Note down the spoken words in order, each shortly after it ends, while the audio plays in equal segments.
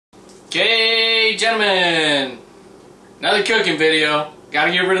Okay, gentlemen, another cooking video.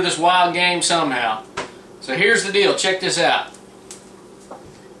 Gotta get rid of this wild game somehow. So here's the deal, check this out.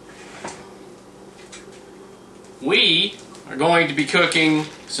 We are going to be cooking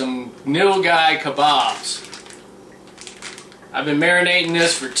some Nilgai Kabobs. I've been marinating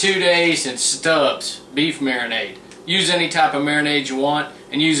this for 2 days in Stubbs beef marinade. Use any type of marinade you want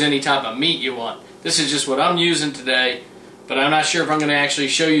and use any type of meat you want. This is just what I'm using today, but I'm not sure if I'm going to actually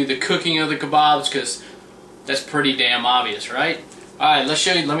show you the cooking of the kebabs because that's pretty damn obvious, right? Alright,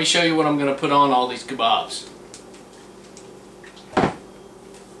 let me show you what I'm going to put on all these kebabs.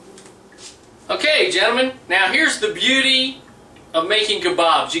 Okay, gentlemen, now here's the beauty of making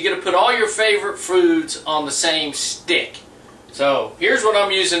kebabs. You get to put all your favorite foods on the same stick. So, here's what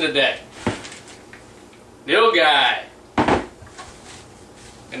I'm using today. Nilgai.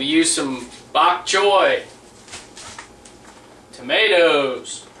 Gonna use some bok choy,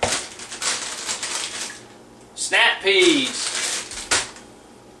 tomatoes, snap peas,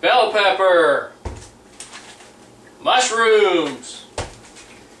 bell pepper, mushrooms,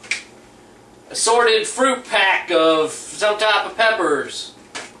 assorted fruit pack of some type of peppers,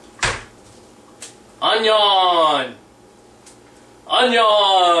 onion.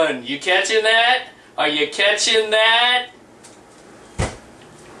 Onion! You catching that? Are you catching that?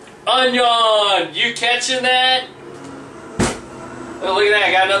 Onion! You catching that? Oh, look at that,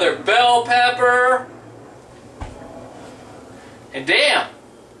 I got another bell pepper. And damn!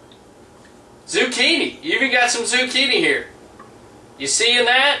 Zucchini! You even got some zucchini here. You seeing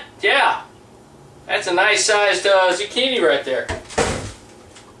that? Yeah. That's a nice sized zucchini right there.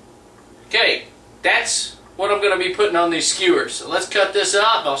 Okay, that's what I'm going to be putting on these skewers. So let's cut this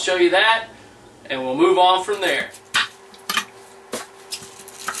up, I'll show you that, and we'll move on from there.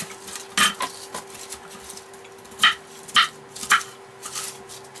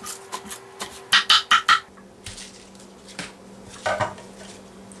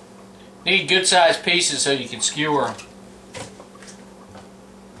 Need good sized pieces so you can skewer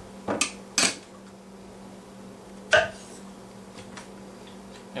them.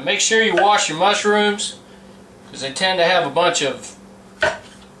 And make sure you wash your mushrooms, because they tend to have a bunch of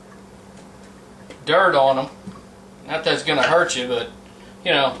dirt on them. Not that it's going to hurt you, but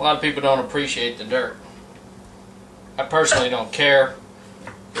you know, a lot of people don't appreciate the dirt. I personally don't care,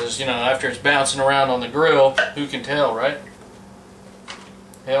 because you know, after it's bouncing around on the grill, who can tell, right?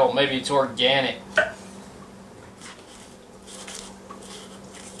 Hell, maybe it's organic.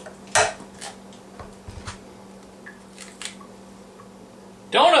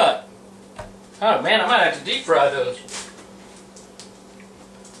 Donut! Oh man, I might have to deep fry those.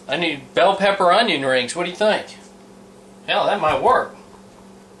 I need bell pepper onion rings. What do you think? Hell, that might work.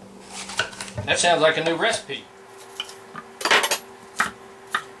 That sounds like a new recipe.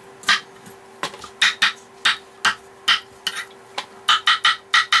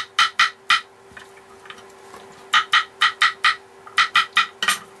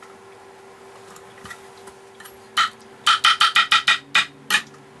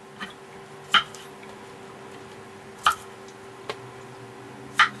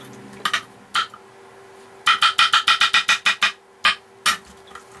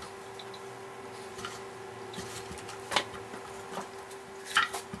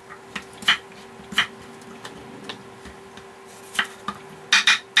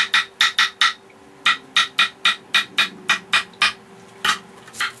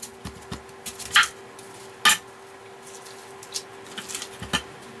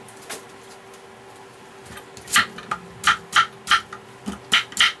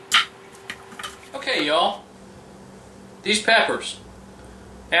 Okay, y'all, these peppers.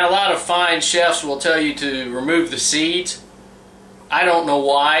 Now, a lot of fine chefs will tell you to remove the seeds. I don't know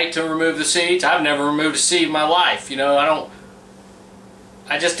why to remove the seeds. I've never removed a seed in my life. You know,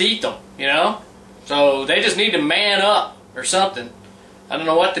 I just eat them, you know. So they just need to man up or something. I don't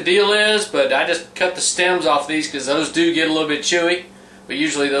know what the deal is, but I just cut the stems off these because those do get a little bit chewy. But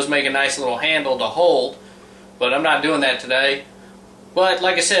usually those make a nice little handle to hold. But I'm not doing that today. But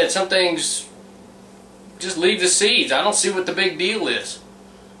like I said, some things, just leave the seeds. I don't see what the big deal is,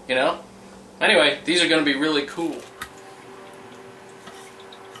 you know. Anyway, these are going to be really cool.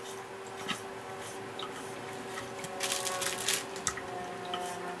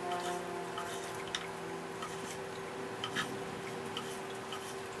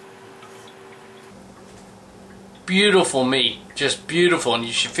 Beautiful meat, just beautiful, and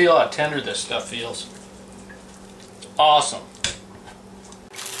you should feel how tender this stuff feels. Awesome.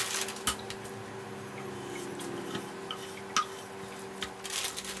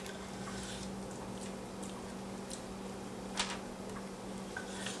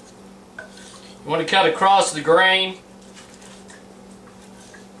 You want to cut across the grain.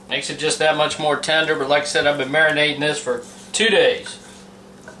 Makes it just that much more tender, but like I said, I've been marinating this for 2 days.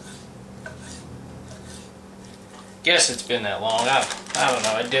 Guess it's been that long. I don't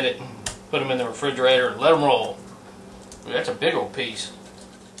know. I did it, put them in the refrigerator, and let them roll. Ooh, that's a big old piece.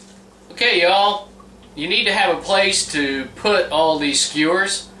 Okay, y'all. You need to have a place to put all these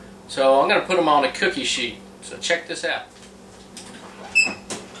skewers. So I'm going to put them on a cookie sheet. So check this out.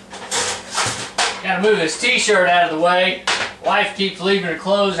 Gotta move this t-shirt out of the way. Wife keeps leaving her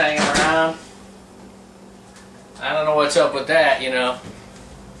clothes hanging around. I don't know what's up with that, you know.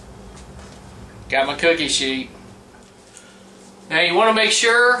 Got my cookie sheet. Now you want to make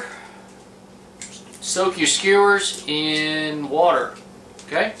sure soak your skewers in water.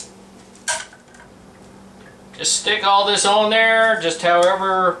 Okay? Just stick all this on there, just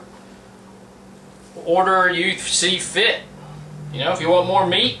however order you see fit. You know, if you want more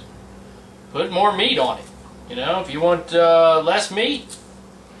meat, put more meat on it. You know, if you want less meat,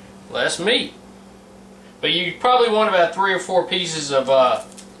 less meat. But you probably want about 3 or 4 pieces of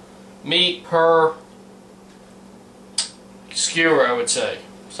meat per skewer, I would say.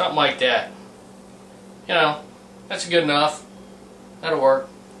 Something like that. You know, that's good enough. That'll work.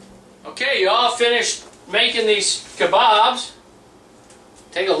 Okay, y'all finished making these kebabs.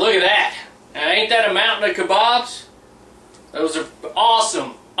 Take a look at that. Now, ain't that a mountain of kebabs? Those are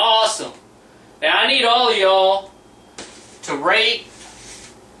awesome. Awesome. Now, I need all of y'all to rate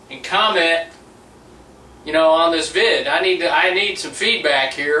and comment, you know, on this vid. I need some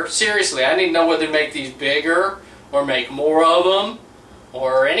feedback here. Seriously, I need to know whether to make these bigger or make more of them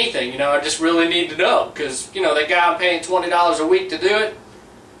or anything. You know, I just really need to know because, you know, the guy I'm paying $20 a week to do it,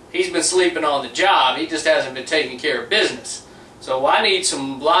 he's been sleeping on the job. He just hasn't been taking care of business. So I need a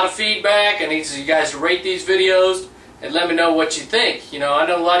lot of feedback. I need you guys to rate these videos and let me know what you think. You know, I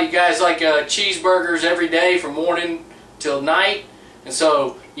know a lot of you guys like cheeseburgers every day from morning till night, and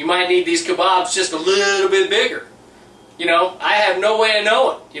so you might need these kebabs just a little bit bigger. You know, I have no way of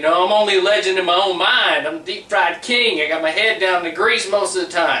knowing. You know, I'm only a legend in my own mind. I'm deep fried king. I got my head down in the grease most of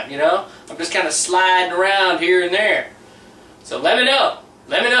the time, you know. I'm just kind of sliding around here and there. So let me know.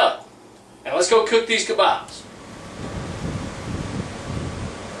 Let me know. Now let's go cook these kebabs.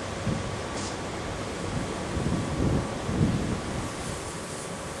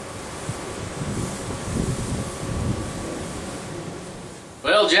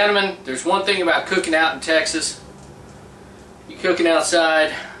 Well, gentlemen, there's one thing about cooking out in Texas. You're cooking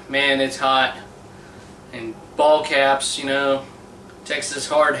outside, man, it's hot. And ball caps, you know, Texas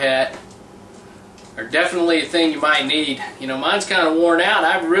hard hat are definitely a thing you might need. You know, mine's kind of worn out.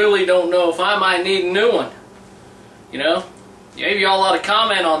 I really don't know if I might need a new one. You know, maybe y'all ought to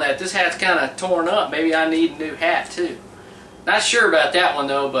comment on that. This hat's kind of torn up. Maybe I need a new hat too. Not sure about that one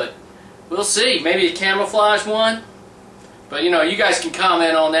though, but we'll see. Maybe a camouflage one. But, you know, you guys can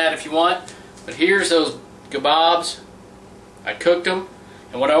comment on that if you want. But here's those kebabs. I cooked them.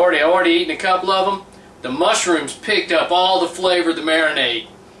 And what I already eaten a couple of them. The mushrooms picked up all the flavor of the marinade.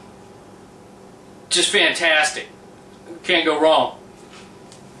 Just fantastic. Can't go wrong.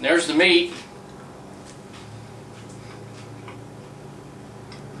 And there's the meat.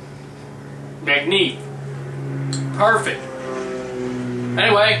 Magnifique. Perfect.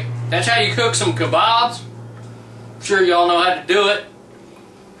 Anyway, that's how you cook some kebabs. I'm sure y'all know how to do it.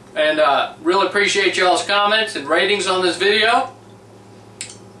 And really appreciate y'all's comments and ratings on this video.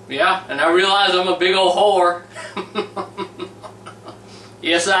 Yeah, and I realize I'm a big old whore.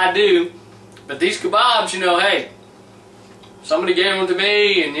 Yes, I do. But these kebabs, you know, hey, somebody gave them to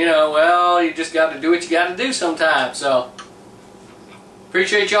me, and, you know, well, you just got to do what you got to do sometimes. So,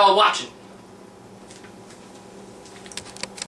 appreciate y'all watching.